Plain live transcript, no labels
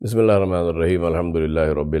Bismillah ar-Rahman ar-Rahim.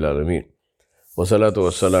 Alhamdulillahi Rabbil Alameen. Wassalatu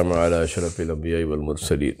wassalamu ala ashrafil anbiya'i wal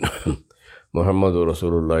mursaleen. Muhammadur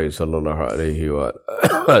Rasulullah sallallahu alayhi wa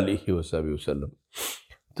alihi wa sahbihi wasallam.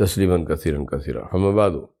 Tasliman kathiran kathira.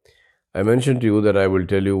 Hamabadu. I mentioned to you that I will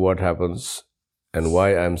tell you what happens and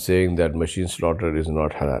why I am saying that machine slaughter is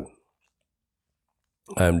not halal.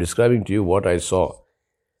 I am describing to you what I saw,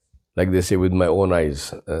 like they say, with my own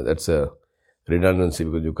eyes. That's a redundancy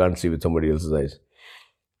because you can't see with somebody else's eyes.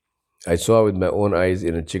 I saw with my own eyes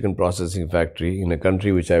in a chicken processing factory in a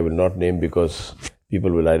country which I will not name because people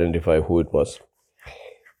will identify who it was.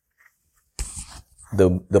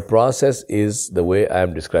 The process is the way I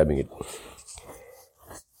am describing it.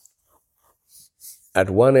 At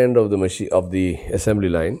one end of the machine of the assembly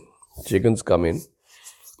line, chickens come in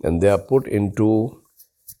and they are put into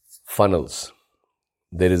funnels.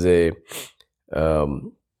 There is a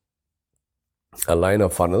line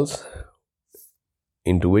of funnels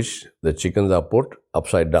into which the chickens are put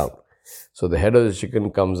upside down. So the head of the chicken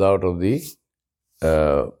comes out of the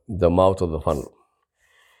mouth of the funnel,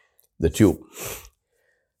 the tube.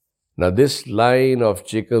 Now this line of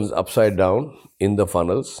chickens upside down in the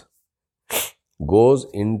funnels goes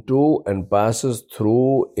into and passes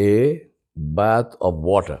through a bath of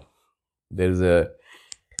water. There is a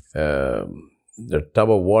tub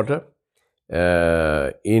of water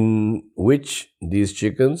in which these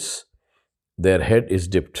chickens, their head is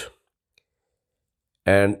dipped.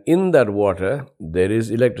 And in that water, there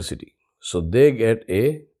is electricity. So they get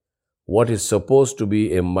what is supposed to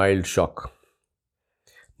be a mild shock.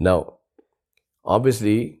 Now,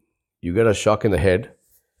 obviously, you get a shock in the head,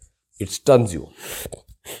 it stuns you.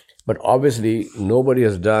 But obviously, nobody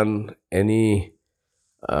has done any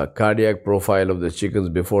cardiac profile of the chickens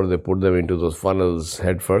before they put them into those funnels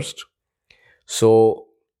head first. So,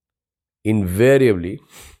 invariably,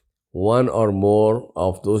 one or more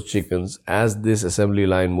of those chickens, as this assembly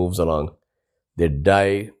line moves along, they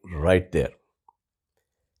die right there.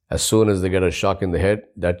 As soon as they get a shock in the head,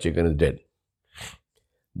 that chicken is dead.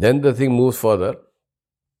 Then the thing moves further,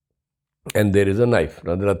 and there is a knife.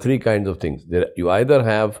 Now, there are three kinds of things. You either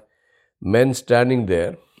have men standing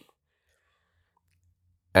there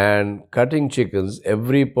and cutting chickens.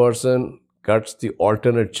 Every person cuts the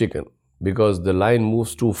alternate chicken because the line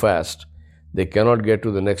moves too fast. They cannot get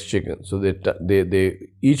to the next chicken. So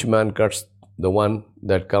each man cuts the one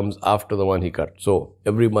that comes after the one he cut. So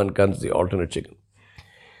every man cuts the alternate chicken.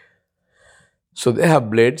 So they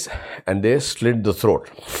have blades and they slit the throat.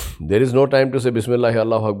 There is no time to say Bismillah,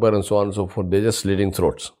 Allahu Akbar and so on and so forth. They're just slitting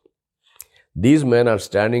throats. These men are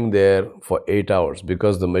standing there for 8 hours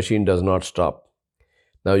because the machine does not stop.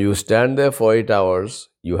 Now you stand there for 8 hours.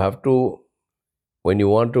 You have to, when you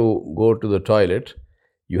want to go to the toilet,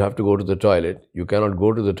 you have to go to the toilet. You cannot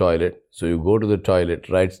go to the toilet. So you go to the toilet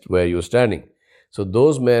right where you're standing. So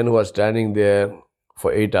those men who are standing there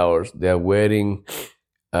for 8 hours, they are wearing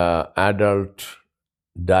adult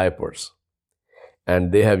diapers.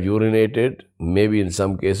 And they have urinated. Maybe in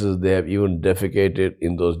some cases they have even defecated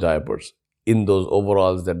in those diapers, in those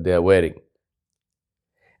overalls that they are wearing.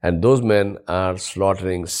 And those men are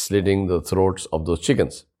slaughtering, slitting the throats of those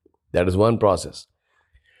chickens. That is one process.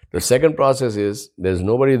 The second process is, there is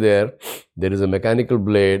nobody there, there is a mechanical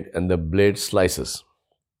blade and the blade slices.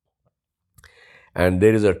 And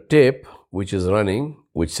there is a tape which is running,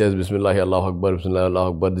 which says Bismillah, Allahu Akbar, Bismillah,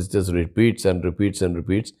 Allahu Akbar. This just repeats and repeats and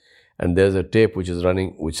repeats. And there's a tape which is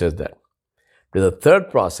running which says that. There's a third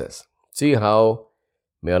process. See how,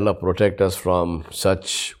 may Allah protect us from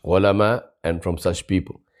such ulama and from such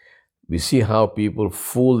people. We see how people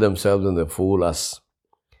fool themselves and they fool us.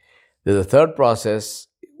 There's a third process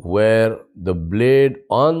where the blade,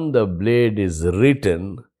 on the blade is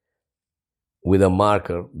written with a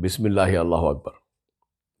marker, Bismillah, Allahu Akbar.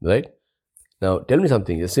 Right? Now, tell me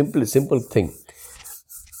something, a simple thing.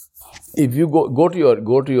 If you go to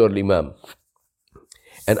your imam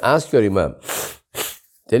and ask your imam,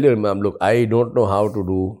 tell your imam, look, I don't know how to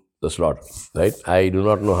do the slaughter, right? I do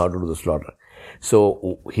not know how to do the slaughter.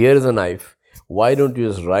 So, here is a knife. Why don't you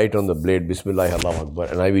just write on the blade, Bismillah, Allahu Akbar,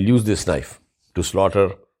 and I will use this knife to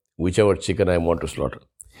slaughter whichever chicken I want to slaughter.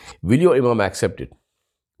 Will your imam accept it?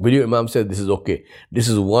 Will your imam say this is okay? This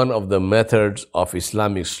is one of the methods of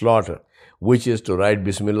Islamic slaughter, which is to write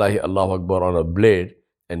Bismillah, Allahu Akbar on a blade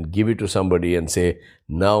and give it to somebody and say,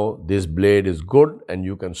 now this blade is good and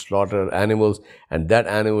you can slaughter animals and that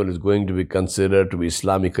animal is going to be considered to be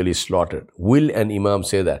Islamically slaughtered. Will an imam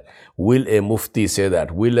say that? Will a mufti say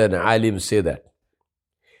that? Will an alim say that?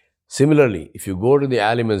 Similarly, if you go to the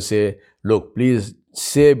alim and say, look, please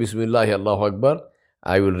say Bismillah, Allahu Akbar,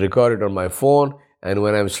 I will record it on my phone and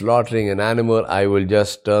when I'm slaughtering an animal, I will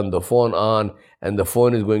just turn the phone on, and the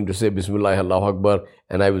phone is going to say Bismillah, Allahu Akbar,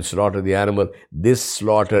 and I will slaughter the animal. This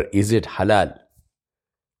slaughter, is it halal?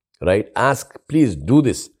 Right? Ask, please do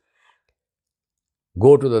this.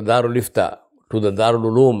 Go to the Darul Ifta, to the Darul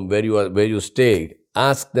Uloom where you stay.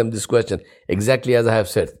 Ask them this question, exactly as I have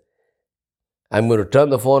said. I'm going to turn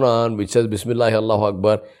the phone on, which says Bismillah, Allahu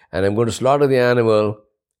Akbar, and I'm going to slaughter the animal.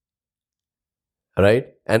 Right?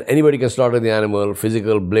 And anybody can slaughter the animal,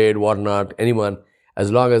 physical, blade, whatnot, anyone,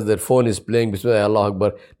 as long as their phone is playing Bismillah, Allahu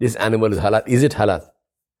Akbar, this animal is halal. Is it halal?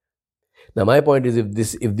 Now my point is,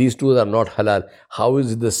 if these two are not halal, how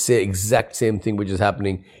is it the exact same thing which is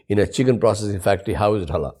happening in a chicken processing factory? How is it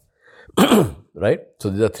halal? Right? So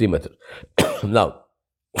these are three methods. Now,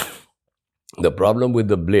 the problem with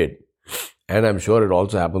the blade, and I'm sure it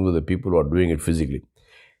also happens with the people who are doing it physically.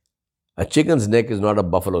 A chicken's neck is not a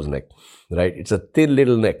buffalo's neck, right? It's a thin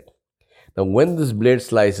little neck. Now when this blade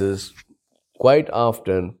slices, quite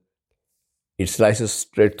often it slices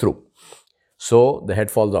straight through. So the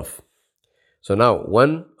head falls off. So now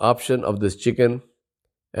one option of this chicken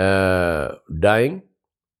dying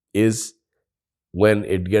is when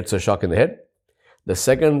it gets a shock in the head. The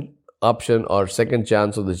second option or second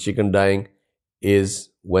chance of the chicken dying is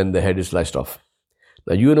when the head is sliced off.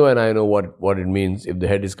 Now you know and I know what it means. If the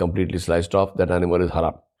head is completely sliced off, that animal is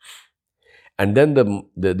haram. And then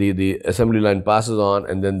the assembly line passes on,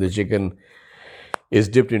 and then the chicken is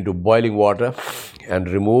dipped into boiling water and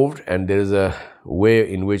removed, and there is a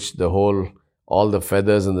way in which all the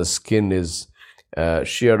feathers and the skin is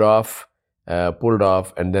sheared off, pulled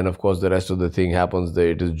off, and then of course the rest of the thing happens,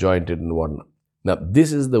 it is jointed and whatnot. Now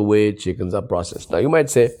this is the way chickens are processed. Now you might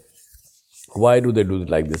say, why do they do it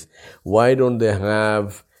like this? Why don't they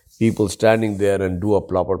have people standing there and do a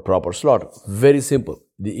proper slaughter? Very simple.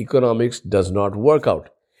 The economics does not work out.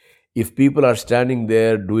 If people are standing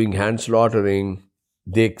there doing hand slaughtering,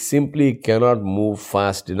 they simply cannot move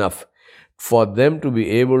fast enough. For them to be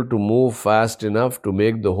able to move fast enough to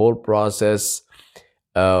make the whole process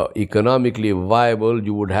economically viable,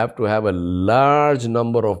 you would have to have a large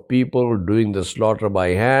number of people doing the slaughter by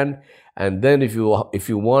hand. And then if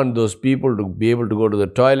you want those people to be able to go to the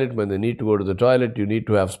toilet, when they need to go to the toilet, you need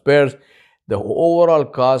to have spares. The overall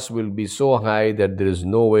cost will be so high that there is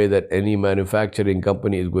no way that any manufacturing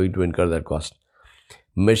company is going to incur that cost.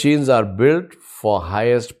 Machines are built for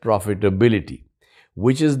highest profitability.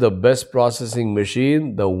 Which is the best processing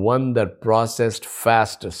machine? The one that processed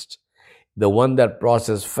fastest. The one that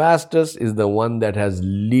processed fastest is the one that has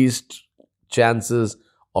least chances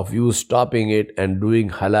of you stopping it and doing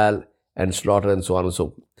halal and slaughter and so on and so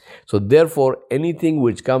forth. So therefore, anything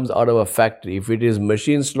which comes out of a factory, if it is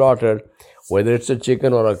machine slaughtered, whether it's a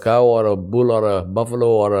chicken or a cow or a bull or a buffalo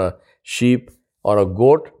or a sheep or a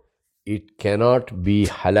goat, it cannot be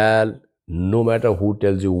halal no matter who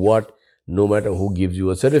tells you what, no matter who gives you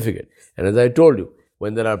a certificate. And as I told you,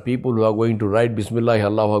 when there are people who are going to write Bismillah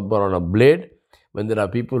Allahu Akbar on a blade, when there are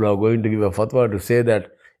people who are going to give a fatwa to say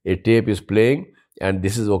that a tape is playing and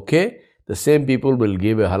this is okay, the same people will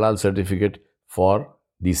give a halal certificate for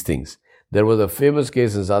these things. There was a famous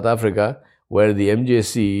case in South Africa where the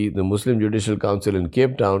MJC, the Muslim Judicial Council in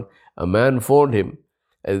Cape Town, a man phoned them,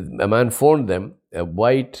 a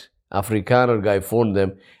white Afrikaner guy phoned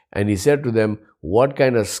them, and he said to them, what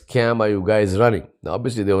kind of scam are you guys running? Now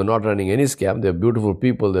obviously they were not running any scam. They're beautiful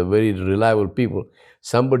people. They're very reliable people.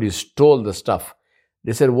 Somebody stole the stuff.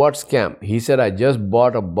 They said, what scam? He said, I just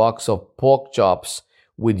bought a box of pork chops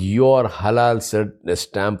with your halal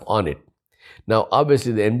stamp on it. Now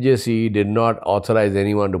obviously the MJC did not authorize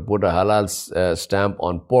anyone to put a halal stamp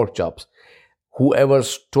on pork chops. Whoever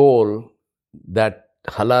stole that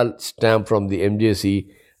halal stamp from the MJC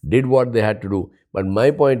did what they had to do. But my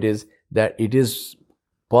point is that it is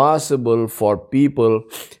possible for people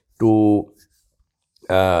to,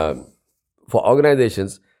 for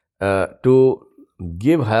organizations to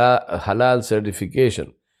give halal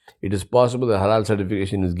certification. It is possible that halal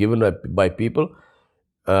certification is given by people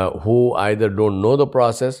who either don't know the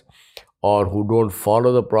process or who don't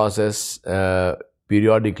follow the process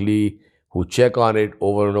periodically, who check on it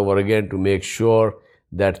over and over again to make sure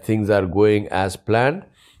that things are going as planned,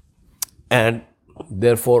 and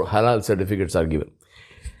therefore halal certificates are given.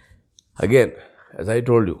 Again, as I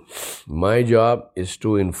told you, my job is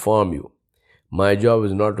to inform you. My job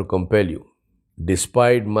is not to compel you.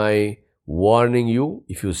 Despite my warning you,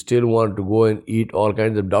 if you still want to go and eat all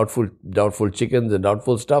kinds of doubtful chickens and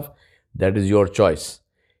doubtful stuff, that is your choice.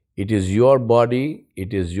 It is your body,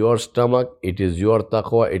 it is your stomach, it is your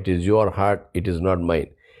taqwa, it is your heart, it is not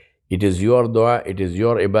mine. It is your dua, it is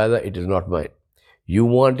your ibadah, it is not mine. You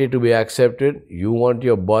want it to be accepted. You want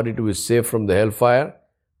your body to be safe from the hellfire.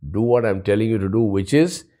 Do what I'm telling you to do, which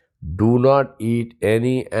is do not eat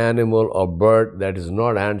any animal or bird that is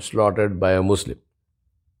not hand slaughtered by a Muslim.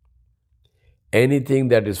 Anything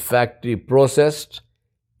that is factory processed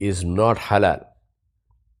is not halal.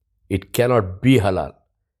 It cannot be halal.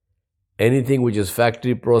 Anything which is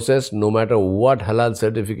factory processed, no matter what halal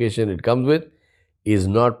certification it comes with, is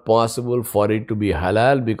not possible for it to be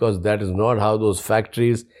halal, because that is not how those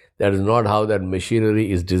factories, that is not how that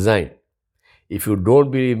machinery is designed. If you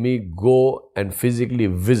don't believe me, go and physically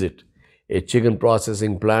visit a chicken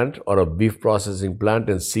processing plant or a beef processing plant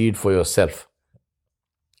and see it for yourself.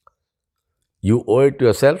 You owe it to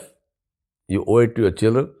yourself, you owe it to your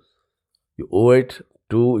children, you owe it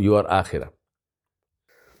to your akhirah.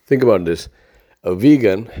 Think about this. A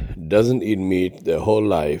vegan doesn't eat meat their whole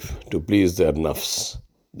life to please their nafs,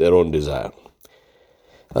 their own desire.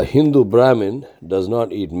 A Hindu Brahmin does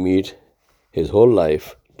not eat meat his whole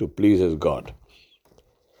life to please his God.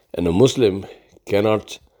 And a Muslim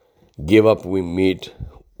cannot give up meat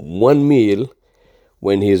one meal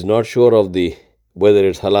when he is not sure of whether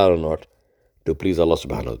it's halal or not to please Allah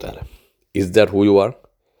subhanahu wa ta'ala. Is that who you are?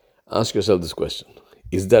 Ask yourself this question.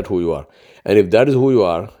 Is that who you are? And if that is who you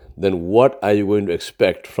are, then what are you going to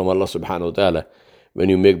expect from Allah subhanahu wa ta'ala when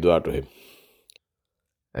you make dua to Him?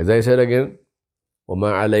 As I said again,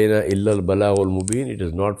 وَمَا عَلَيْنَا إِلَّا الْبَلَاغُ الْمُبِينَ. It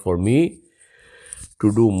is not for me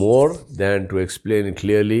to do more than to explain it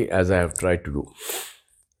clearly as I have tried to do.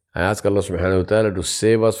 I ask Allah subhanahu wa ta'ala to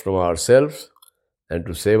save us from ourselves and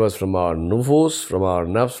to save us from our nufus, from our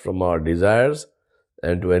nafs, from our desires,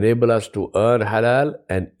 and to enable us to earn halal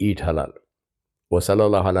and eat halal. وصلى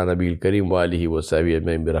الله على نبي الكريم وآله وصحبه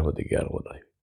أجمعين برحمتك يا رب العالمين.